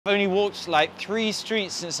I've only walked like 3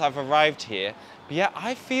 streets since I've arrived here, but yeah,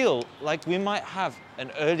 I feel like we might have an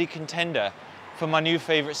early contender for my new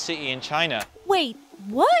favorite city in China. Wait,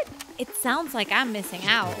 what? It sounds like I'm missing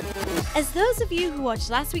out. As those of you who watched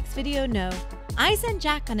last week's video know, I sent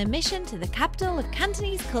Jack on a mission to the capital of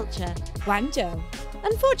Cantonese culture, Guangzhou.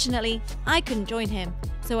 Unfortunately, I couldn't join him,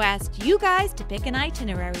 so I asked you guys to pick an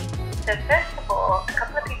itinerary. So first of all, a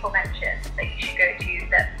couple of people mentioned that you should go to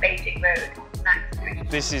the Beijing Road next week.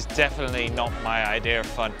 This is definitely not my idea of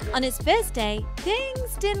fun. On his first day,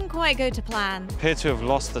 things didn't quite go to plan. Appear to have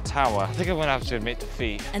lost the tower. I think I'm gonna have to admit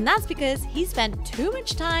defeat. And that's because he spent too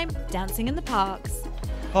much time dancing in the parks.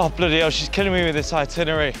 Oh, bloody hell, she's killing me with this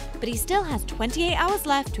itinerary. But he still has 28 hours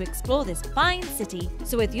left to explore this fine city.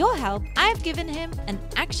 So with your help, I've given him an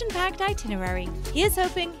action-packed itinerary. Here's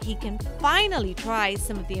hoping he can finally try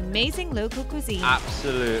some of the amazing local cuisine.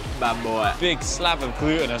 Absolute bad boy. Big slab of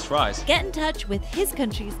glutinous rice. Get in touch with his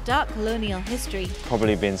country's dark colonial history.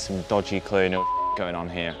 Probably been some dodgy colonial going on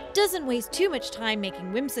here. Doesn't waste too much time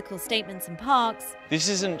making whimsical statements in parks. This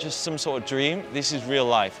isn't just some sort of dream, this is real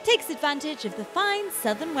life. Takes advantage of the fine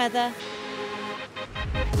southern weather.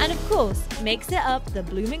 And of course, makes it up the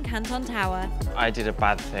blooming Canton Tower. I did a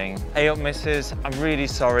bad thing. Hey up, missus, I'm really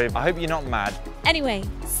sorry. I hope you're not mad. Anyway,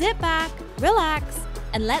 sit back, relax,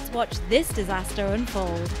 and let's watch this disaster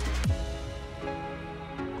unfold.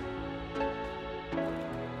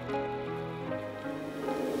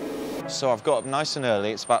 So I've got up nice and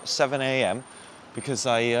early, it's about 7 a.m. because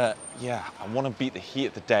I want to beat the heat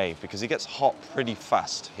of the day because it gets hot pretty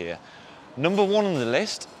fast here. Number 1 on the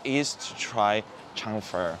list is to try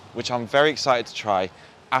changfur, which I'm very excited to try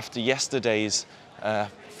after yesterday's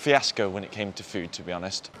fiasco when it came to food, to be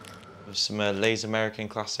honest. There's some Lay's American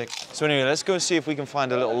classic. So anyway, let's go see if we can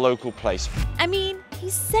find a little local place. I mean,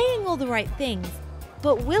 he's saying all the right things,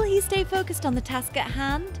 but will he stay focused on the task at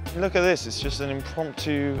hand? Look at this, it's just an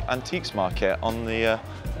impromptu antiques market on the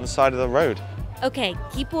side of the road. Okay,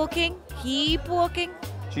 keep walking, keep walking.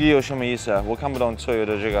 这个有什么意思啊？我看不懂所有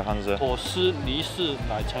的这个汉字。我是黎氏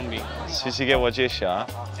奶成名。谢谢给我介绍。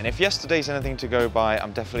And if yesterday's anything to go by,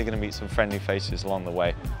 I'm definitely going to meet some friendly faces along the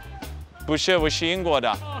way. 不是，我是英国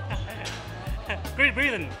的。Great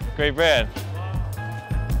Britain. Great Britain.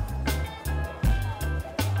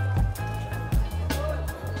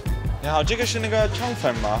 你好，这个是那个肠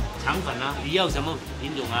粉吗？肠粉啊，你要什么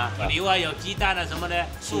品种啊？牛啊，有鸡蛋啊，什么的，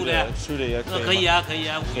素的。素的也可以。可以啊，可以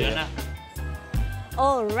啊，5元啊。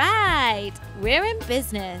All right, we're in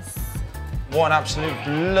business. What an absolute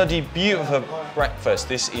bloody beautiful breakfast.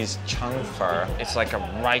 This is changfur. It's like a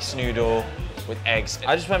rice noodle with eggs.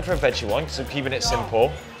 I just went for a veggie one because I'm keeping it simple.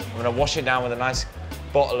 I'm gonna wash it down with a nice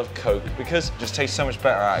bottle of Coke because it just tastes so much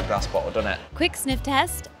better out of a glass bottle, doesn't it? Quick sniff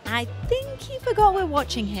test. I think he forgot we're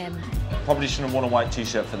watching him. Probably shouldn't have worn a white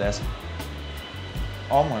t-shirt for this.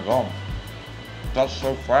 Oh my God, that's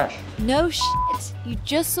so fresh. No shit, you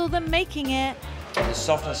just saw them making it. The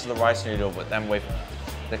softness of the rice noodle, but then with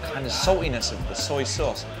the kind of saltiness of the soy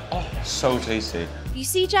sauce. Oh, so tasty. You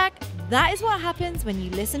see, Jack, that is what happens when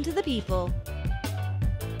you listen to the people.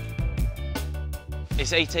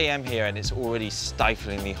 It's 8 a.m. here and it's already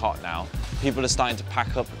stiflingly hot now. People are starting to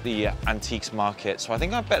pack up the antiques market, so I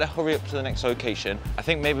think I'd better hurry up to the next location. I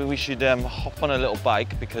think maybe we should hop on a little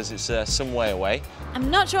bike because it's some way away.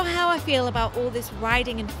 I'm not sure how I feel about all this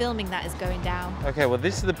riding and filming that is going down. Okay, well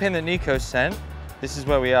this is the pin that Nico sent. This is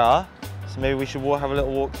where we are. So maybe we should have a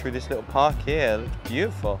little walk through this little park here. It looks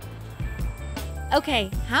beautiful.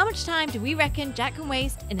 Okay, how much time do we reckon Jack can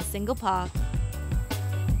waste in a single park?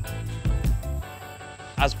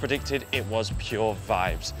 As predicted, it was pure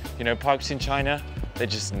vibes. You know, parks in China, they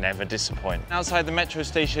just never disappoint. Outside the metro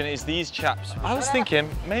station is these chaps. I was thinking,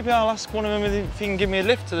 maybe I'll ask one of them if he can give me a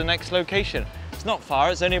lift to the next location. It's not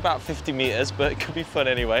far, it's only about 50 meters, but it could be fun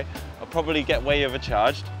anyway. I'll probably get way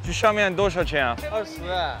overcharged. 去上面多少钱啊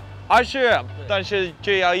？20，但是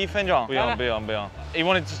就要1分钟。不用，不用，不用。He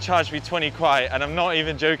wanted to charge me 20 kwai, and I'm not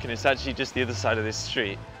even joking, it's actually just the other side of this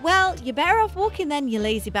street. Well, you're better off walking then, you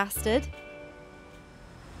lazy bastard.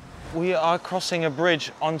 We are crossing a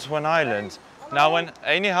bridge onto an island. Now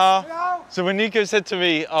hey, ni hao. So when Nico said to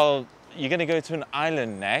me, oh, you're gonna go to an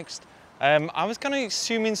island next, I was kind of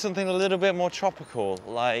assuming something a little bit more tropical,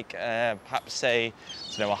 like perhaps say,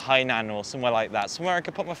 you know, a Hainan or somewhere like that, somewhere I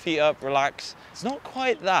could put my feet up, relax. It's not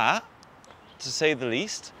quite that, to say the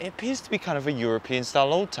least. It appears to be kind of a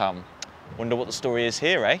European-style old town. Wonder what the story is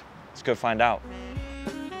here, eh? Let's go find out.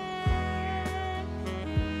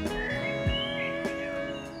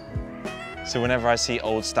 So whenever I see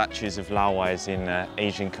old statues of Laowais in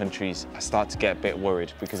Asian countries, I start to get a bit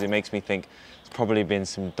worried because it makes me think there's probably been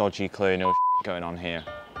some dodgy colonial going on here.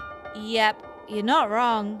 Yep, you're not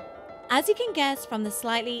wrong. As you can guess from the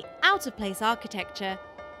slightly out-of-place architecture,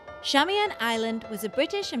 Shamian Island was a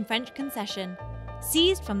British and French concession,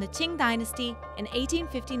 seized from the Qing dynasty in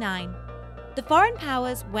 1859. The foreign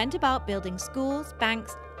powers went about building schools,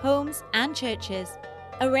 banks, homes, and churches,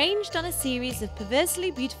 arranged on a series of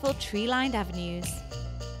perversely beautiful tree-lined avenues.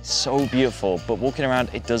 So beautiful, but walking around,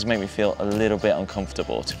 it does make me feel a little bit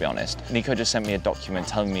uncomfortable, to be honest. Nico just sent me a document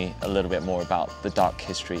telling me a little bit more about the dark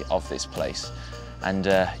history of this place. And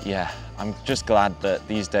yeah, I'm just glad that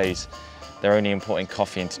these days they're only importing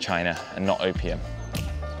coffee into China and not opium.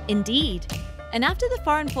 Indeed. And after the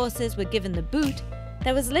foreign forces were given the boot,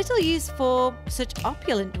 there was little use for such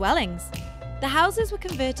opulent dwellings. The houses were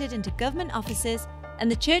converted into government offices and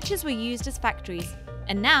the churches were used as factories.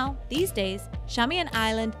 And now, these days, Shamian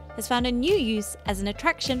Island has found a new use as an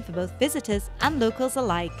attraction for both visitors and locals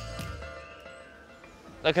alike.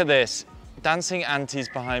 Look at this. Dancing aunties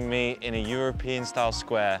behind me in a European-style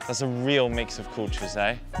square. That's a real mix of cultures,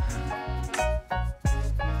 eh?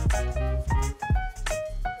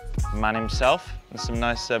 Man himself and some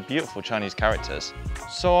nice, beautiful Chinese characters.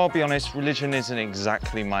 So I'll be honest, religion isn't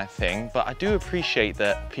exactly my thing, but I do appreciate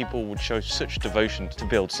that people would show such devotion to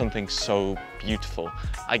build something so beautiful.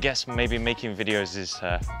 I guess maybe making videos is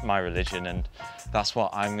my religion, and that's what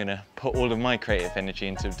I'm gonna put all of my creative energy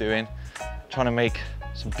into doing, trying to make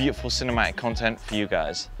some beautiful cinematic content for you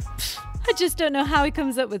guys. I just don't know how he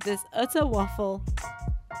comes up with this utter waffle.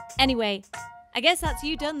 Anyway, I guess that's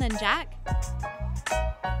you done then, Jack.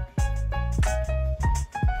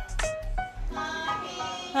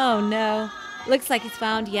 Oh no, looks like he's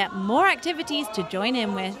found yet more activities to join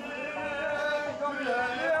in with.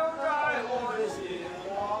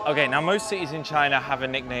 Okay, now most cities in China have a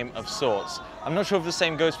nickname of sorts. I'm not sure if the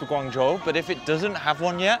same goes for Guangzhou, but if it doesn't have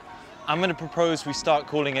one yet, I'm going to propose we start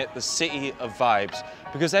calling it the City of Vibes,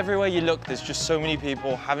 because everywhere you look, there's just so many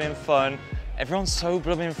people having fun. Everyone's so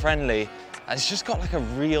blooming friendly. And it's just got like a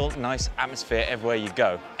real nice atmosphere everywhere you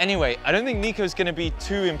go. Anyway, I don't think Nico's going to be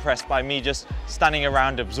too impressed by me just standing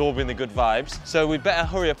around absorbing the good vibes, so we'd better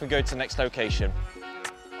hurry up and go to the next location.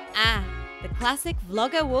 Ah, the classic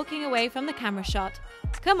vlogger walking away from the camera shot.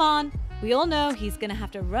 Come on, we all know he's going to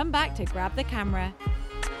have to run back to grab the camera.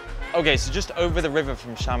 Okay, so just over the river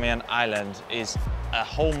from Shamian Island is a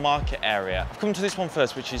whole market area. I've come to this one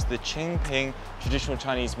first, which is the Qingping Traditional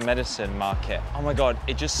Chinese Medicine Market. Oh my God,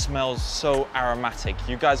 it just smells so aromatic.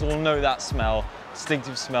 You guys all know that smell,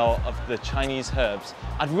 distinctive smell of the Chinese herbs.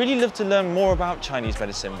 I'd really love to learn more about Chinese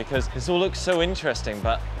medicine because this all looks so interesting,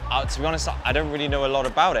 but to be honest, I don't really know a lot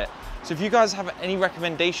about it. So if you guys have any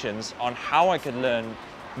recommendations on how I could learn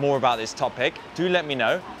more about this topic, do let me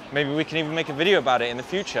know. Maybe we can even make a video about it in the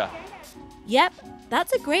future. Yep,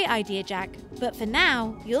 that's a great idea, Jack. But for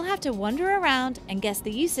now, you'll have to wander around and guess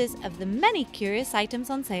the uses of the many curious items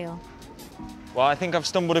on sale. Well, I think I've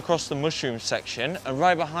stumbled across the mushroom section, and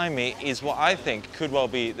right behind me is what I think could well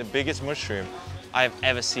be the biggest mushroom I've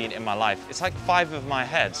ever seen in my life. It's like 5 of my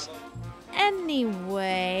heads.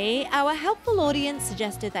 Anyway, our helpful audience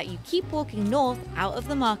suggested that you keep walking north out of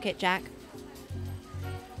the market, Jack.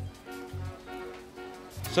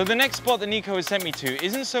 So the next spot that Nico has sent me to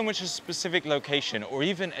isn't so much a specific location or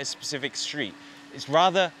even a specific street. It's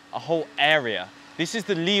rather a whole area. This is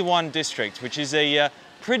the Liwan district, which is a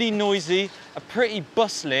pretty noisy, a pretty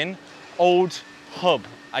bustling old hub,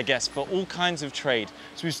 I guess, for all kinds of trade.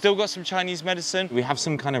 So we've still got some Chinese medicine. We have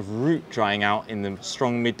some kind of root drying out in the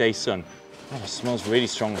strong midday sun. Oh, it smells really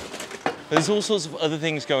strong. But there's all sorts of other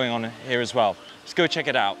things going on here as well. Let's go check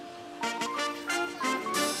it out.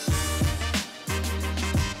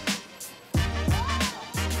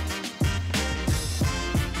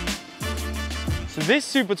 So this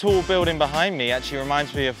super tall building behind me actually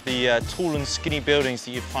reminds me of the tall and skinny buildings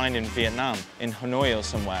that you'd find in Vietnam, in Hanoi or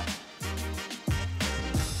somewhere.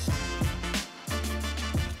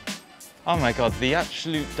 Oh my God, the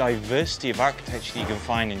absolute diversity of architecture you can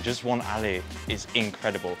find in just one alley is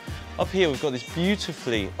incredible. Up here we've got this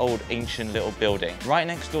beautifully old ancient little building right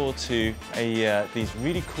next door to these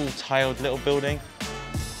really cool tiled little building.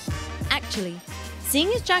 Actually, seeing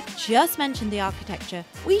as Jack just mentioned the architecture,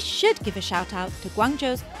 we should give a shout out to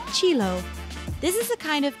Guangzhou's Qilo. This is a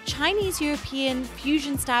kind of Chinese-European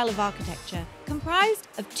fusion style of architecture, comprised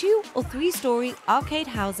of 2 or 3-story arcade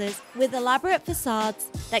houses with elaborate facades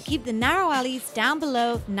that keep the narrow alleys down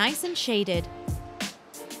below nice and shaded.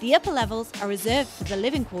 The upper levels are reserved for the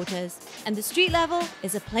living quarters, and the street level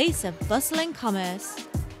is a place of bustling commerce.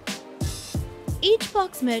 Each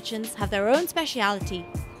block's merchants have their own speciality,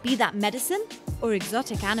 be that medicine or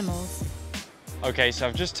exotic animals. Okay, so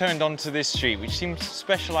I've just turned onto this street, which seems to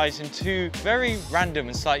specialize in two very random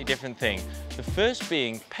and slightly different things. The first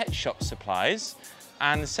being pet shop supplies,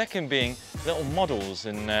 and the second being little models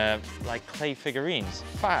and like clay figurines.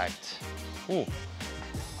 In fact, ooh,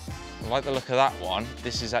 I like the look of that one.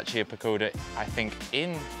 This is actually a pagoda, I think,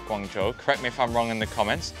 in Guangzhou. Correct me if I'm wrong in the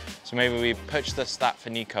comments. So maybe we purchased that for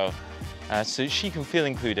Nico, so she can feel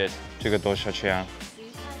included. 这个多少钱?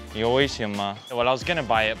 有微信吗? Well, I was gonna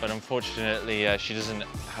buy it, but unfortunately she doesn't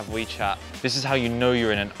have WeChat. This is how you know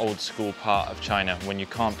you're in an old school part of China, when you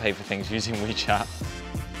can't pay for things using WeChat.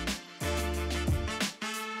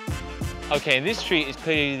 Okay, this street is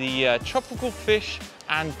clearly the tropical fish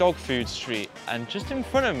and dog food street. And just in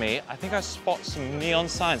front of me, I think I spot some neon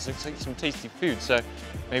signs. Looks like some tasty food, so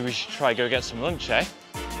maybe we should try go get some lunch, eh?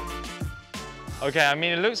 Okay, I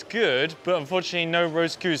mean, it looks good, but unfortunately no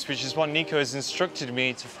roast goose, which is what Nico has instructed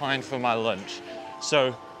me to find for my lunch.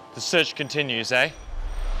 So the search continues, eh?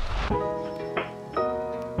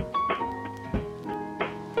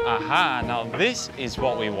 Aha, now this is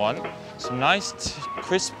what we want. Some nice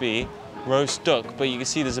crispy roast duck, but you can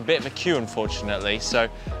see there's a bit of a queue, unfortunately, so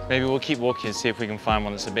maybe we'll keep walking and see if we can find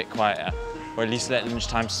one that's a bit quieter, or at least let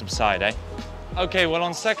lunchtime subside, eh? Okay, well,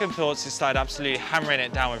 on second thoughts, it started absolutely hammering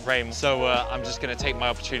it down with rain, so I'm just gonna take my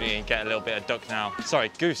opportunity and get a little bit of duck now. Sorry,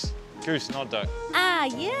 goose, not duck. Ah,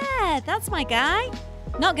 yeah, that's my guy.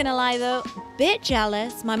 Not gonna lie though, bit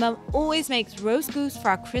jealous. My mum always makes roast goose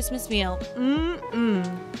for our Christmas meal.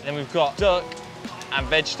 Then we've got duck and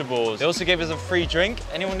vegetables. They also gave us a free drink.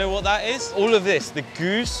 Anyone know what that is? All of this, the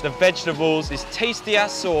goose, the vegetables, this tasty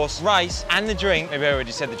ass sauce, rice, and the drink, maybe I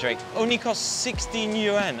already said the drink, only cost 16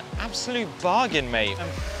 yuan. Absolute bargain, mate.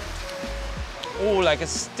 Oh, like a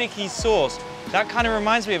sticky sauce. That kind of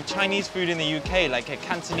reminds me of Chinese food in the UK, like a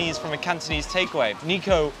Cantonese from a Cantonese takeaway.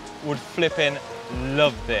 Nico would flippin'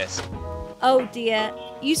 love this. Oh dear,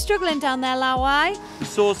 you struggling down there, Lao Wai? The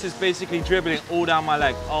sauce is basically dribbling all down my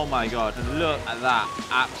leg. Oh my God, look at that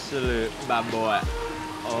absolute bad boy.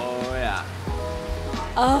 Oh yeah.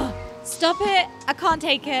 Oh, stop it, I can't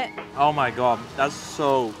take it. Oh my God, that's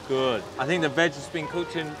so good. I think the veg has been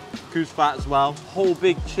cooked in goose fat as well. Whole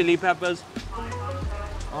big chili peppers.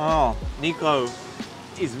 Oh, Nico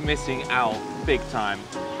is missing out big time.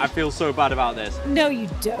 I feel so bad about this. No, you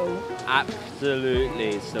don't.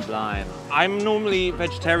 Absolutely sublime. I'm normally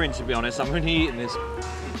vegetarian, to be honest. I'm only eating this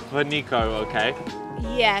for Nico, okay?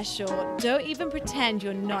 Yeah, sure. Don't even pretend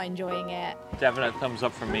you're not enjoying it. Definite thumbs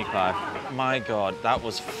up from me, Clive. My God, that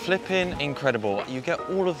was flipping incredible. You get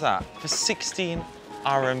all of that for 16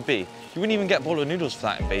 RMB. You wouldn't even get a bowl of noodles for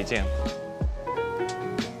that in Beijing.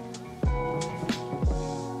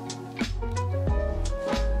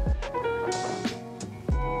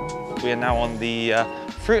 We are now on the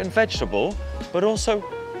fruit and vegetable, but also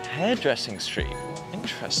hairdressing street.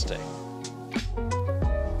 Interesting.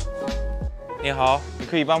 你好，你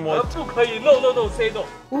可以帮我？不可以 ，no say no。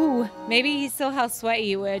 Ooh, maybe he saw how sweaty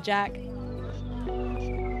you were, Jack.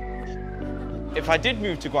 If I did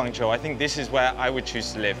move to Guangzhou, I think this is where I would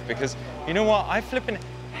choose to live, because you know what? I flipping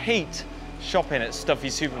hate shopping at stuffy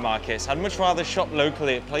supermarkets. I'd much rather shop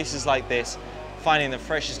locally at places like this, finding the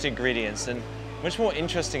freshest ingredients and much more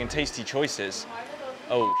interesting and tasty choices.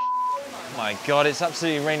 Oh my God, it's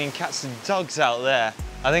absolutely raining cats and dogs out there.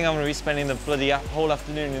 I think I'm gonna be spending the bloody whole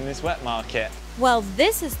afternoon in this wet market. Well,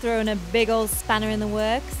 this has thrown a big old spanner in the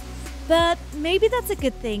works. But maybe that's a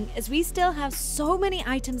good thing, as we still have so many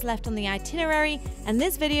items left on the itinerary, and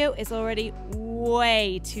this video is already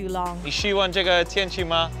way too long. 你希望这个天气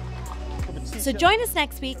吗? So join us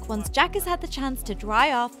next week once Jack has had the chance to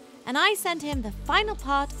dry off and I send him the final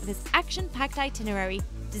part of his action-packed itinerary,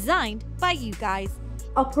 designed by you guys.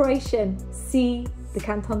 Operation See the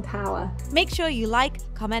Canton Tower. Make sure you like,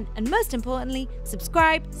 comment, and most importantly,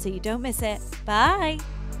 subscribe so you don't miss it. Bye!